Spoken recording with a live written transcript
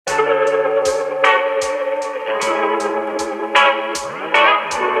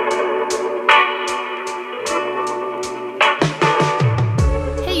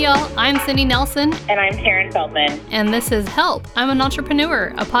Cindy Nelson. And I'm Taryn Feldman. And this is Help, I'm an Entrepreneur,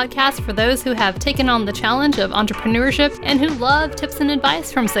 a podcast for those who have taken on the challenge of entrepreneurship and who love tips and advice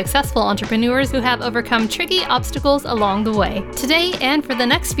from successful entrepreneurs who have overcome tricky obstacles along the way. Today, and for the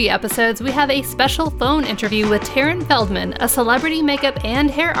next few episodes, we have a special phone interview with Taryn Feldman, a celebrity makeup and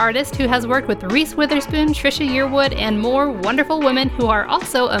hair artist who has worked with Reese Witherspoon, Trisha Yearwood, and more wonderful women who are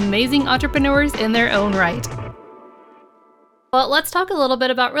also amazing entrepreneurs in their own right. Well, let's talk a little bit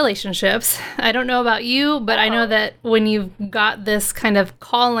about relationships. I don't know about you, but I know that when you've got this kind of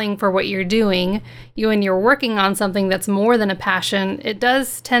calling for what you're doing, and you're working on something that's more than a passion, it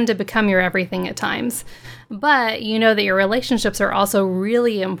does tend to become your everything at times. But you know that your relationships are also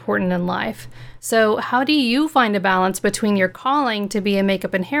really important in life. So how do you find a balance between your calling to be a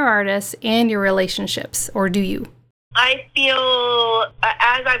makeup and hair artist and your relationships, or do you? I feel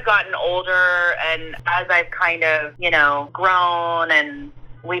as I've gotten older and as I've kind of, grown, and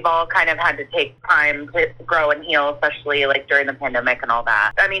we've all kind of had to take time to grow and heal, especially like during the pandemic and all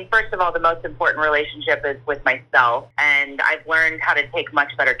that. I mean, first of all, the most important relationship is with myself. And I've learned how to take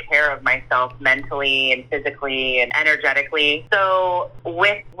much better care of myself mentally and physically and energetically. So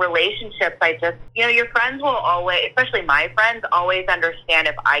with relationships, I just, your friends will always, especially my friends, always understand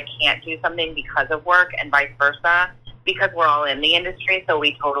if I can't do something because of work and vice versa, because we're all in the industry, so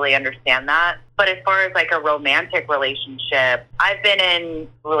we totally understand that. But as far as like a romantic relationship, I've been in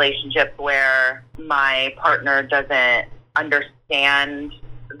relationships where my partner doesn't understand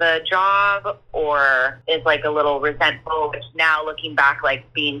the job or is like a little resentful, which now looking back, like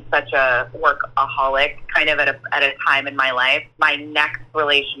being such a workaholic kind of at a time in my life, my next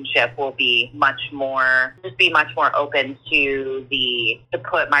relationship will be much more open to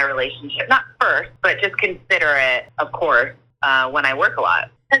put my relationship, not first, but just consider it, of course, when I work a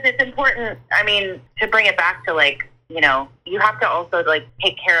lot. Because it's important, to bring it back to like, you have to also like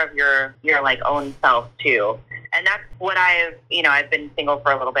take care of your like own self too. And that's what I've been single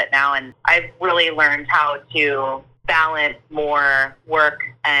for a little bit now, and I've really learned how to balance more work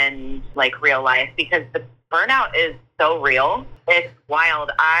and like real life, because the burnout is so real. It's wild.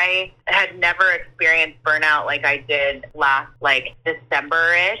 I had never experienced burnout like I did last like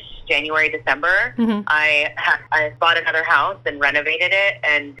December-ish, January, December. Mm-hmm. I bought another house and renovated it,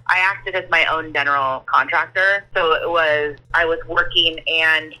 and I acted as my own general contractor. So I was working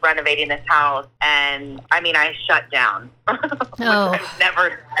and renovating this house, and I shut down, which I've never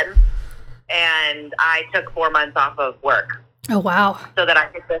done. And I took 4 months off of work. Oh, wow. So that I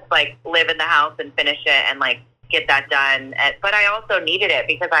could just like live in the house and finish it and like get that done. But I also needed it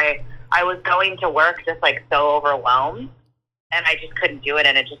because I was going to work just like so overwhelmed, and I just couldn't do it,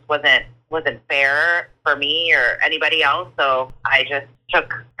 and it just wasn't fair for me or anybody else. So I just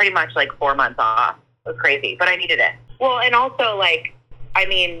took pretty much like 4 months off. It was crazy, but I needed it. Well, and also like,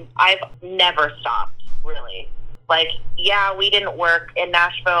 I've never stopped really. Like, yeah, we didn't work in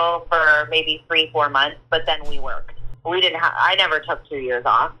Nashville for maybe 3-4 months, but then we worked. I never took 2 years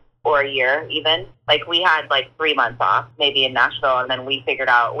off, or a year even. Like, we had like 3 months off maybe in Nashville, and then we figured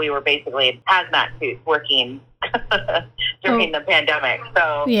out we were basically in hazmat suits working during the pandemic.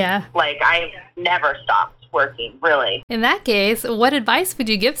 So yeah, like I never stopped working, really. In that case, what advice would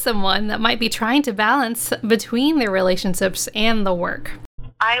you give someone that might be trying to balance between their relationships and the work?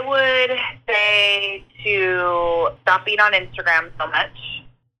 I would say to stop being on Instagram so much.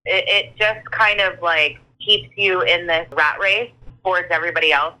 It just kind of like keeps you in this rat race towards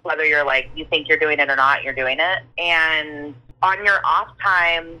everybody else, whether you're like, you think you're doing it or not, you're doing it. And on your off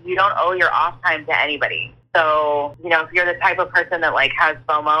time, you don't owe your off time to anybody. So, if you're the type of person that like has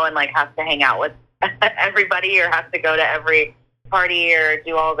FOMO and like has to hang out with everybody or has to go to every party or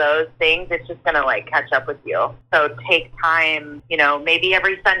do all those things, it's just going to like catch up with you. So take time, maybe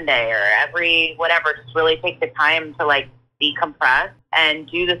every Sunday or every whatever, just really take the time to like decompress and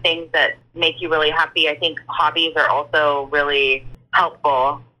do the things that make you really happy. I think hobbies are also really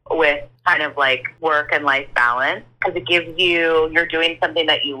helpful with kind of like work and life balance, because it gives you're doing something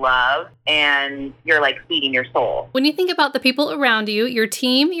that you love and you're like feeding your soul. When you think about the people around you, your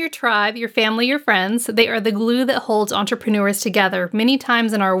team, your tribe, your family, your friends, they are the glue that holds entrepreneurs together many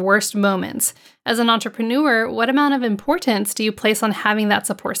times in our worst moments. As an entrepreneur, what amount of importance do you place on having that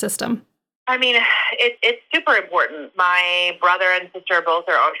support system? It's super important. My brother and sister both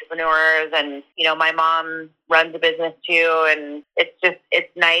are entrepreneurs, and, my mom runs a business too. And it's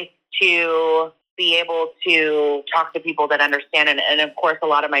nice to be able to talk to people that understand. And of course, a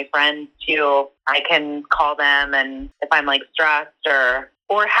lot of my friends too, I can call them, and if I'm like stressed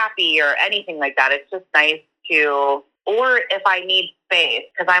or happy or anything like that, it's just nice to, or if I need space,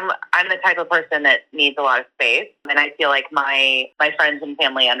 because I'm the type of person that needs a lot of space, and I feel like my friends and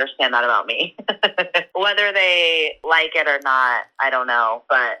family understand that about me. Whether they like it or not, I don't know,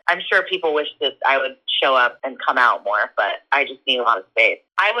 but I'm sure people wish that I would show up and come out more, but I just need a lot of space.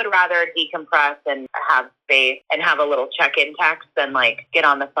 I would rather decompress and have space and have a little check-in text than like get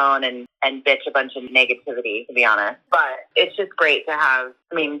on the phone and bitch a bunch of negativity, to be honest. But it's just great to have,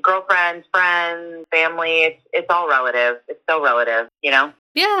 girlfriends, friends, family, it's all relative. It's so relative, you know?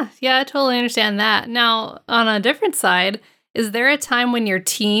 Yeah, I totally understand that. Now, on a different side, is there a time when your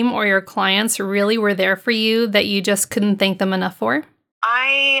team or your clients really were there for you that you just couldn't thank them enough for?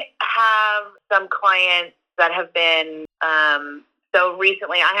 I have some clients that have been, so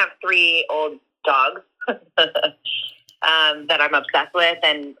recently I have 3 old dogs that I'm obsessed with,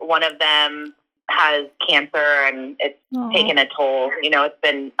 and one of them has cancer, and it's taken a toll. It's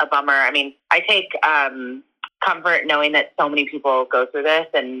been a bummer. I take comfort knowing that so many people go through this,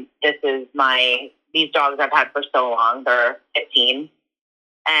 and these dogs I've had for so long. They're 15.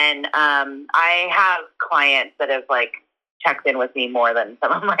 And I have clients that have checked in with me more than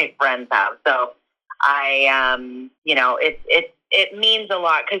some of my friends have. So it means a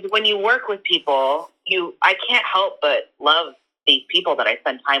lot, because when you work with people, I can't help but love these people that I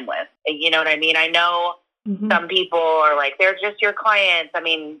spend time with. You know what I mean? I know some people are like, they're just your clients.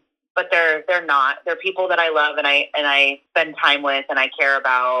 But they're not. They're people that I love and I spend time with and I care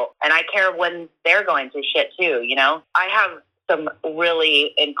about, and I care when they're going through shit too, I have some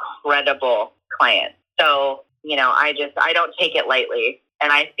really incredible clients. So, I don't take it lightly.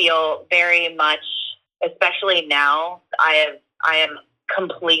 And I feel very much, especially now, I am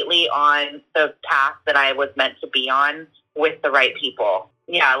completely on the path that I was meant to be on with the right people.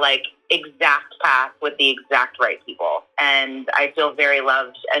 Yeah, exact path with the exact right people. And I feel very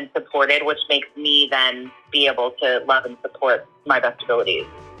loved and supported, which makes me then be able to love and support my best abilities.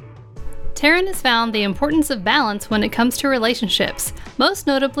 Taryn has found the importance of balance when it comes to relationships, most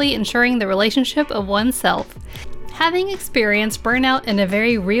notably ensuring the relationship of oneself. Having experienced burnout in a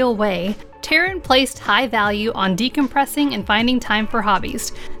very real way, Taryn placed high value on decompressing and finding time for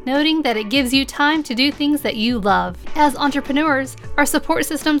hobbies, noting that it gives you time to do things that you love. As entrepreneurs, our support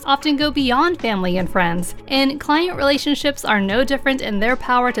systems often go beyond family and friends, and client relationships are no different in their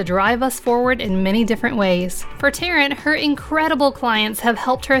power to drive us forward in many different ways. For Taryn, her incredible clients have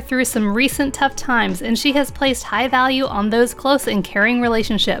helped her through some recent tough times, and she has placed high value on those close and caring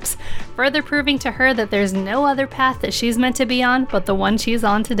relationships, further proving to her that there's no other path that she's meant to be on but the one she's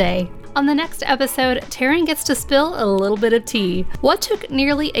on today. On the next episode, Taryn gets to spill a little bit of tea. What took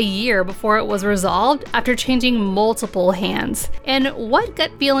nearly a year before it was resolved after changing multiple hands? And what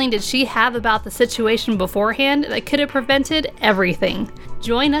gut feeling did she have about the situation beforehand that could have prevented everything?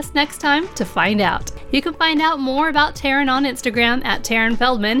 Join us next time to find out. You can find out more about Taryn on Instagram at Taryn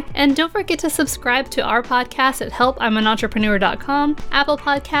Feldman, and don't forget to subscribe to our podcast at helpimamantrepreneur.com, Apple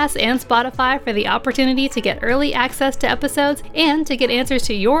Podcasts, and Spotify for the opportunity to get early access to episodes and to get answers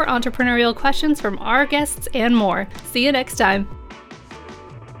to your entrepreneurial questions from our guests and more. See you next time.